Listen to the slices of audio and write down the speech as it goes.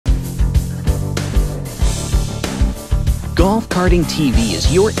GolfCartingTV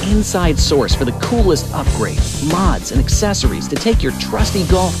is your inside source for the coolest upgrades, mods, and accessories to take your trusty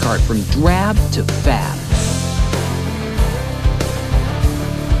golf cart from drab to fab.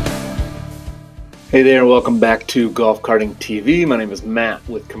 Hey there, welcome back to GolfCartingTV. My name is Matt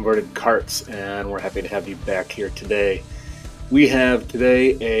with Converted Carts, and we're happy to have you back here today. We have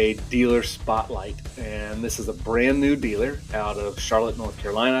today a dealer spotlight, and this is a brand new dealer out of Charlotte, North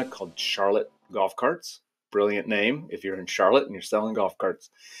Carolina called Charlotte Golf Carts. Brilliant name if you're in Charlotte and you're selling golf carts.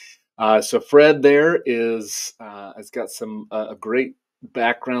 So Fred there has got a great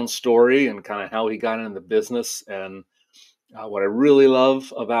background story and kind of how he got into the business. And what I really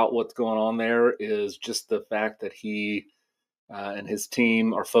love about what's going on there is just the fact that he and his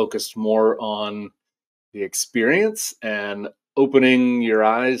team are focused more on the experience and opening your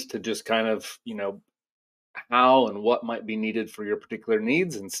eyes to just kind of, how and what might be needed for your particular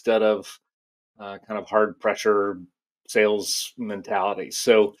needs instead of kind of hard pressure sales mentality.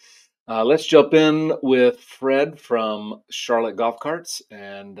 So let's jump in with Fred from Charlotte Golf Carts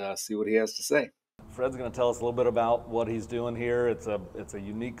and see what he has to say. Fred's going to tell us a little bit about what he's doing here. It's a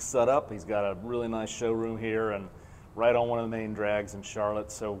unique setup. He's got a really nice showroom here and right on one of the main drags in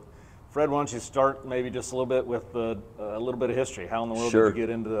Charlotte. So Fred, why don't you start maybe just a little bit with a little bit of history. How in the world did you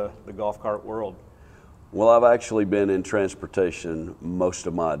get into the golf cart world? Well, I've actually been in transportation most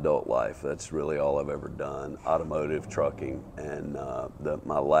of my adult life. That's really all I've ever done, automotive, trucking, and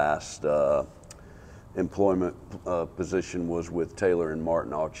my last employment position was with Taylor and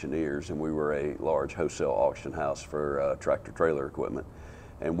Martin Auctioneers, and we were a large wholesale auction house for tractor trailer equipment.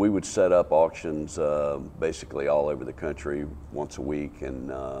 And we would set up auctions basically all over the country once a week,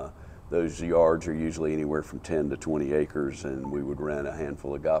 and those yards are usually anywhere from 10 to 20 acres, and we would rent a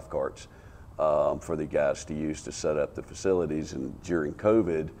handful of golf carts for the guys to use to set up the facilities. And during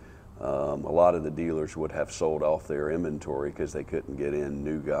COVID, a lot of the dealers would have sold off their inventory because they couldn't get in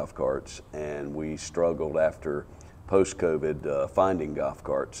new golf carts, and we struggled after post-COVID finding golf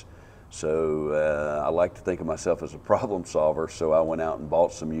carts. So I like to think of myself as a problem solver, so I went out and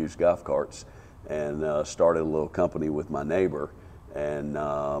bought some used golf carts and started a little company with my neighbor. And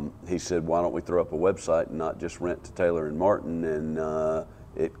he said, why don't we throw up a website and not just rent to Taylor and Martin? And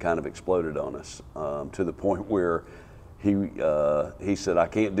it kind of exploded on us to the point where he said, I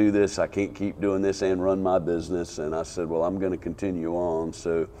can't do this, I can't keep doing this and run my business. And I said, well, I'm going to continue on.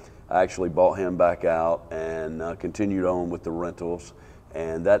 So I actually bought him back out and continued on with the rentals.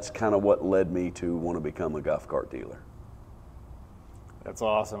 And that's kind of what led me to want to become a golf cart dealer. That's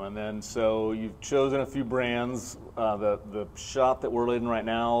awesome. And then, so you've chosen a few brands. The shop that we're in right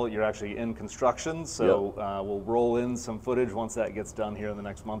now, you're actually in construction. So we'll roll in some footage once that gets done here in the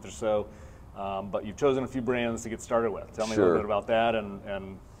next month or so. But you've chosen a few brands to get started with. Tell me a little bit about that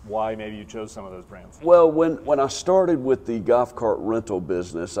and why maybe you chose some of those brands. Well, when I started with the golf cart rental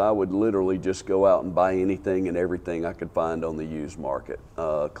business, I would literally just go out and buy anything and everything I could find on the used market.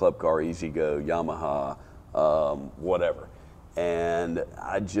 Club Car, Easy Go, Yamaha, whatever. And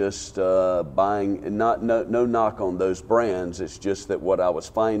I just buying, and no knock on those brands, it's just that what I was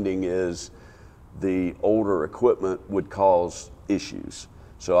finding is the older equipment would cause issues.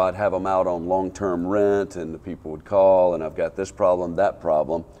 So I'd have them out on long-term rent and the people would call and I've got this problem, that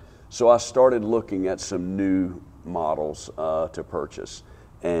problem. So I started looking at some new models to purchase.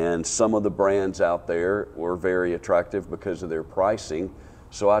 And some of the brands out there were very attractive because of their pricing.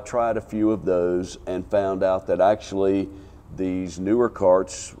 So I tried a few of those and found out that actually these newer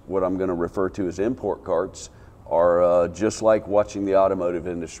carts, what I'm going to refer to as import carts, are just like watching the automotive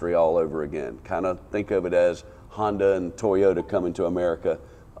industry all over again. Kind of think of it as Honda and Toyota coming to America,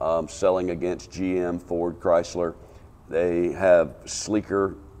 selling against GM, Ford, Chrysler. They have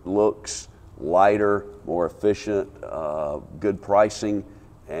sleeker looks, lighter, more efficient, good pricing,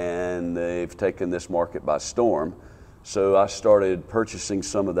 and they've taken this market by storm. So I started purchasing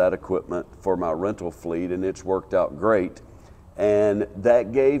some of that equipment for my rental fleet, and it's worked out great. And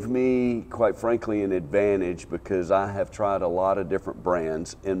that gave me, quite frankly, an advantage because I have tried a lot of different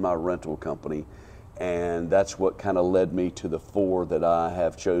brands in my rental company. And that's what kind of led me to the four that I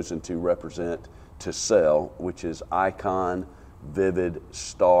have chosen to represent to sell, which is Icon, Vivid,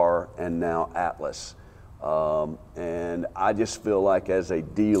 Star, and now Atlas. And I just feel like as a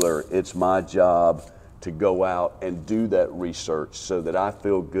dealer, it's my job to go out and do that research so that I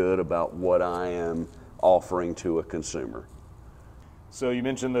feel good about what I am offering to a consumer. So you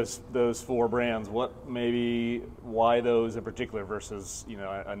mentioned those four brands. Why those in particular versus,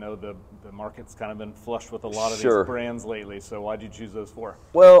 I know the market's kind of been flushed with a lot of these brands lately, so why did you choose those four?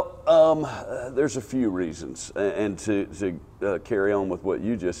 Well, there's a few reasons, and to carry on with what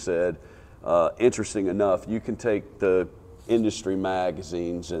you just said, interesting enough, you can take the industry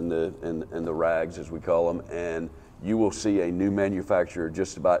magazines and the rags, as we call them, and you will see a new manufacturer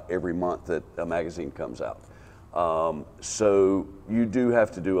just about every month that a magazine comes out. So you do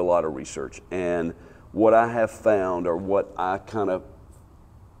have to do a lot of research. And what I have found, or what I kind of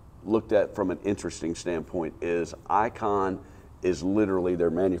looked at from an interesting standpoint, is Icon is literally their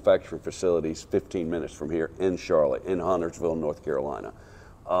manufacturing facilities 15 minutes from here in Charlotte, in Huntersville, North Carolina.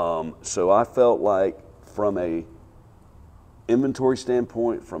 So I felt like from a inventory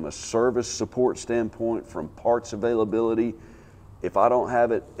standpoint, from a service support standpoint, from parts availability, if I don't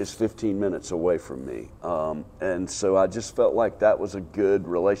have it, it's 15 minutes away from me. And so I just felt like that was a good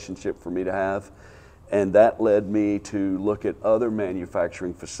relationship for me to have. And that led me to look at other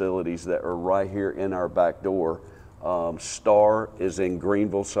manufacturing facilities that are right here in our back door. Star is in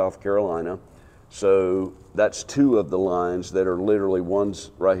Greenville, South Carolina. So that's two of the lines that are literally,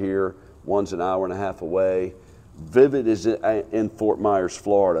 one's right here, one's an hour and a half away. Vivid is in Fort Myers,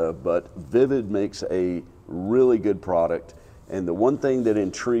 Florida, but Vivid makes a really good product. And the one thing that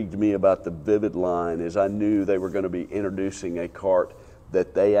intrigued me about the Vivid line is I knew they were going to be introducing a cart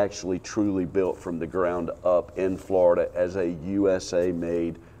that they actually truly built from the ground up in Florida as a USA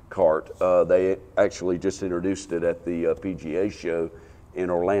made cart. They actually just introduced it at the PGA show in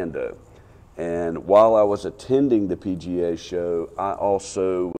Orlando. And while I was attending the PGA show, I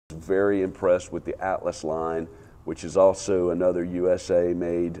also was very impressed with the Atlas line, which is also another USA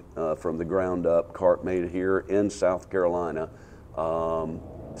made from the ground up cart made here in South Carolina.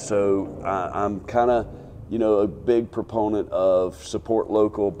 So I'm kind of, you know, a big proponent of support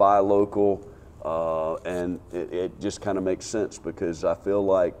local, buy local, and it just kind of makes sense, because I feel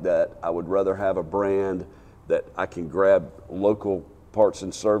like that I would rather have a brand that I can grab local parts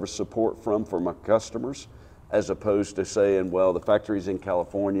and service support from for my customers, as opposed to saying, well, the factory's in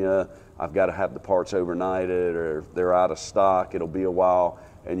California, I've got to have the parts overnighted, or they're out of stock, it'll be a while,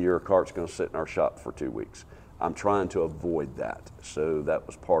 and your cart's going to sit in our shop for 2 weeks. I'm trying to avoid that. So that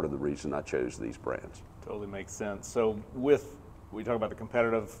was part of the reason I chose these brands. Totally makes sense. So we talk about the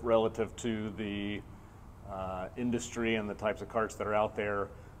competitive relative to the industry and the types of carts that are out there.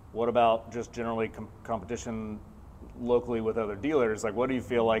 What about just generally competition locally with other dealers? Like, what do you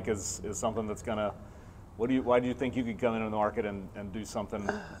feel like is something that's gonna, why do you think you could come into the market and do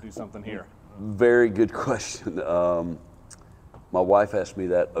something here? Very good question. My wife asked me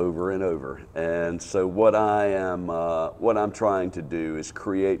that over and over, and so what I'm trying to do is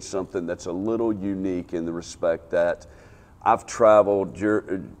create something that's a little unique in the respect that I've traveled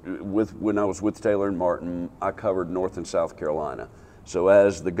when I was with Taylor and Martin. I covered North and South Carolina. So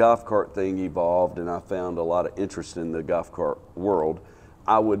as the golf cart thing evolved and I found a lot of interest in the golf cart world,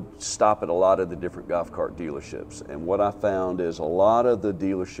 I would stop at a lot of the different golf cart dealerships. And what I found is a lot of the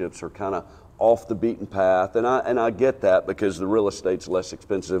dealerships are kind of off the beaten path, and I get that because the real estate's less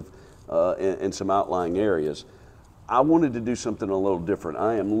expensive in some outlying areas. I wanted to do something a little different.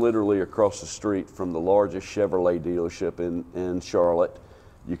 I am literally across the street from the largest Chevrolet dealership in Charlotte.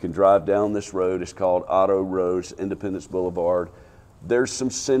 You can drive down this road. It's called Auto Road, Independence Boulevard. There's some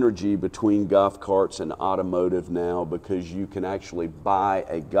synergy between golf carts and automotive now, because you can actually buy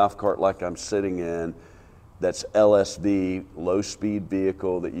a golf cart like I'm sitting in that's LSV, low speed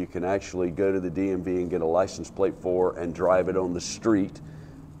vehicle, that you can actually go to the DMV and get a license plate for and drive it on the street.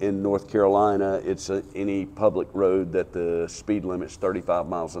 In North Carolina, it's any public road that the speed limit's 35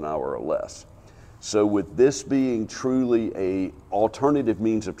 miles an hour or less. So with this being truly a alternative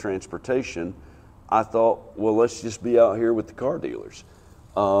means of transportation, I thought, well, let's just be out here with the car dealers.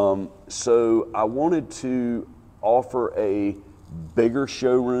 So I wanted to offer a bigger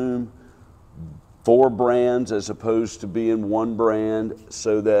showroom, 4 brands as opposed to being 1 brand,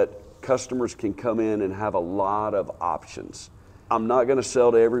 so that customers can come in and have a lot of options. I'm not going to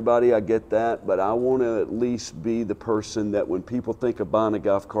sell to everybody, I get that, but I want to at least be the person that when people think of buying a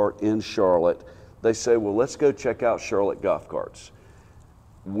golf cart in Charlotte, they say, well, let's go check out Charlotte Golf Carts.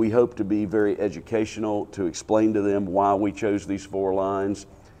 We hope to be very educational, to explain to them why we chose these 4 lines.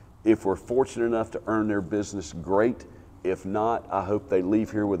 If we're fortunate enough to earn their business, great. If not, I hope they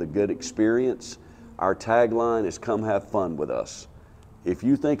leave here with a good experience. Our tagline is come have fun with us. If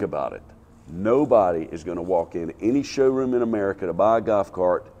you think about it, nobody is going to walk in any showroom in America to buy a golf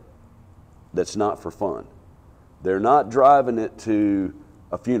cart that's not for fun. They're not driving it to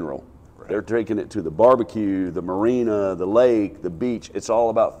a funeral. Right. They're taking it to the barbecue, the marina, the lake, the beach. It's all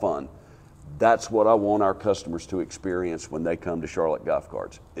about fun. That's what I want our customers to experience when they come to Charlotte Golf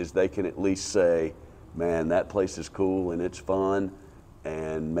Carts, is they can at least say, man, that place is cool and it's fun,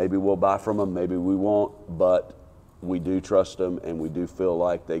 and maybe we'll buy from them, maybe we won't, but we do trust them and we do feel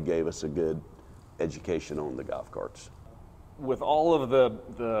like they gave us a good education on the golf carts. with all of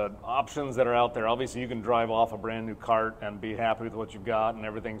the options that are out there, obviously you can drive off a brand new cart and be happy with what you've got and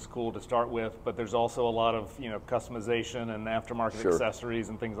everything's cool to start with, but there's also a lot of, you know, customization and aftermarket accessories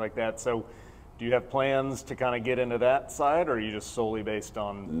and things like that. So do you have plans to kind of get into that side, or are you just solely based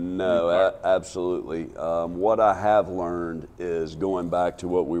on? No, absolutely. What I have learned is going back to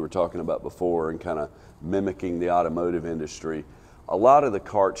what we were talking about before and kind of mimicking the automotive industry. A lot of the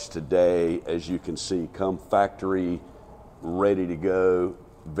carts today, as you can see, come factory ready to go,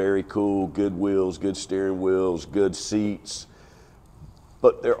 very cool, good wheels, good steering wheels, good seats.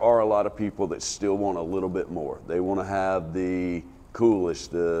 But there are a lot of people that still want a little bit more. They want to have the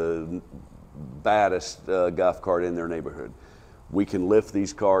coolest, the baddest golf cart in their neighborhood. We can lift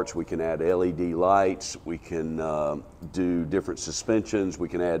these carts, we can add LED lights, we can do different suspensions, we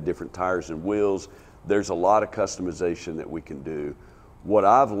can add different tires and wheels. There's a lot of customization that we can do. What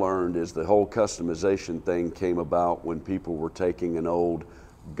I've learned is the whole customization thing came about when people were taking an old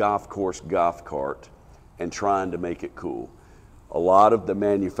golf course golf cart and trying to make it cool. A lot of the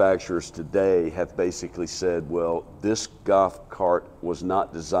manufacturers today have basically said, well, this golf cart was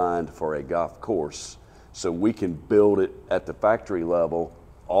not designed for a golf course, so we can build it at the factory level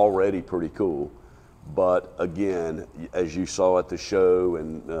already pretty cool. But again, as you saw at the show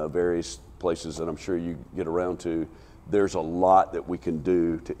and various places that I'm sure you get around to, there's a lot that we can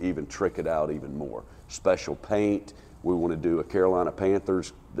do to even trick it out even more. Special paint, we want to do a Carolina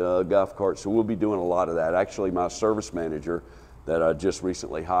Panthers golf cart, so we'll be doing a lot of that. Actually, my service manager that I just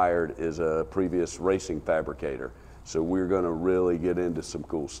recently hired is a previous racing fabricator, so we're going to really get into some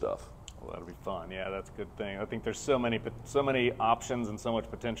cool stuff. Well, that'll be fun. Yeah, that's a good thing. I think there's so many options and so much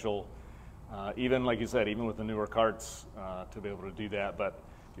potential, even like you said, even with the newer carts, to be able to do that. But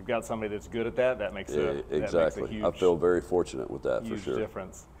if you've got somebody that's good at that, that makes a huge, I feel very fortunate with that, for sure.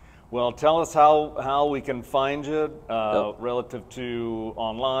 Difference. Well, tell us how we can find you relative to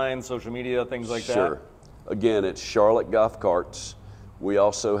online, social media, things like that. Sure. Again, it's Charlotte Golf Carts. We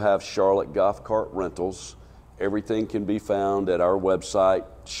also have Charlotte Golf Cart Rentals. Everything can be found at our website,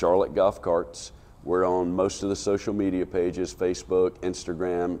 Charlotte Golf Carts. We're on most of the social media pages, Facebook,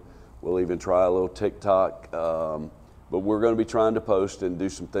 Instagram. We'll even try a little TikTok. But we're going to be trying to post and do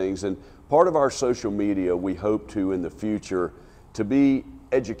some things. And part of our social media, we hope to in the future to be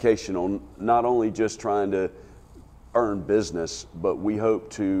educational, not only just trying to earn business, but we hope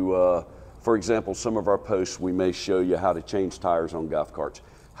to, for example, some of our posts, we may show you how to change tires on golf carts,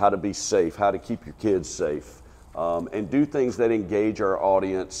 how to be safe, how to keep your kids safe, and do things that engage our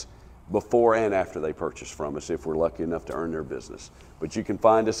audience before and after they purchase from us, if we're lucky enough to earn their business. But you can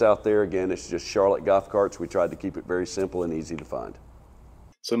find us out there. Again, it's just Charlotte Golf Carts. We tried to keep it very simple and easy to find.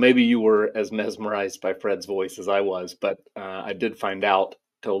 So maybe you were as mesmerized by Fred's voice as I was, but I did find out,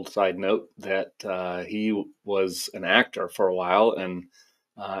 total side note, that he was an actor for a while and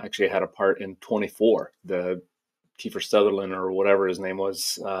actually had a part in 24, the Kiefer Sutherland or whatever his name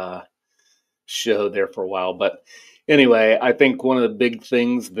was, show there for a while. But anyway, I think one of the big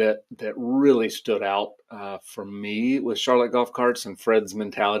things that really stood out for me with Charlotte Golf Carts and Fred's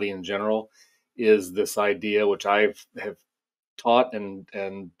mentality in general is this idea, which have taught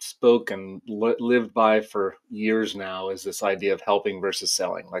and spoke and lived by for years now, is this idea of helping versus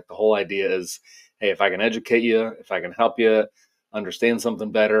selling. Like the whole idea is, hey, if I can educate you, if I can help you understand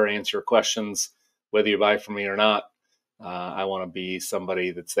something better, answer your questions, whether you buy from me or not, I want to be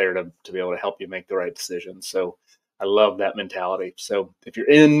somebody that's there to be able to help you make the right decision. So I love that mentality. So if you're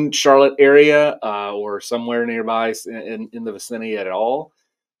in Charlotte area or somewhere nearby in the vicinity at all,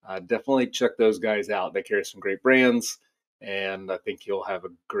 definitely check those guys out. They carry some great brands, and I think you'll have a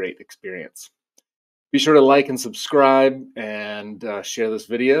great experience. Be sure to like and subscribe and share this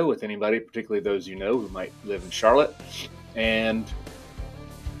video with anybody, particularly those you know who might live in Charlotte. And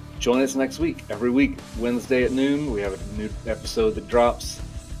join us next week. Every week, Wednesday at noon, we have a new episode that drops.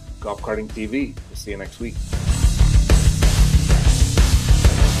 GolfCartingTV. We'll see you next week.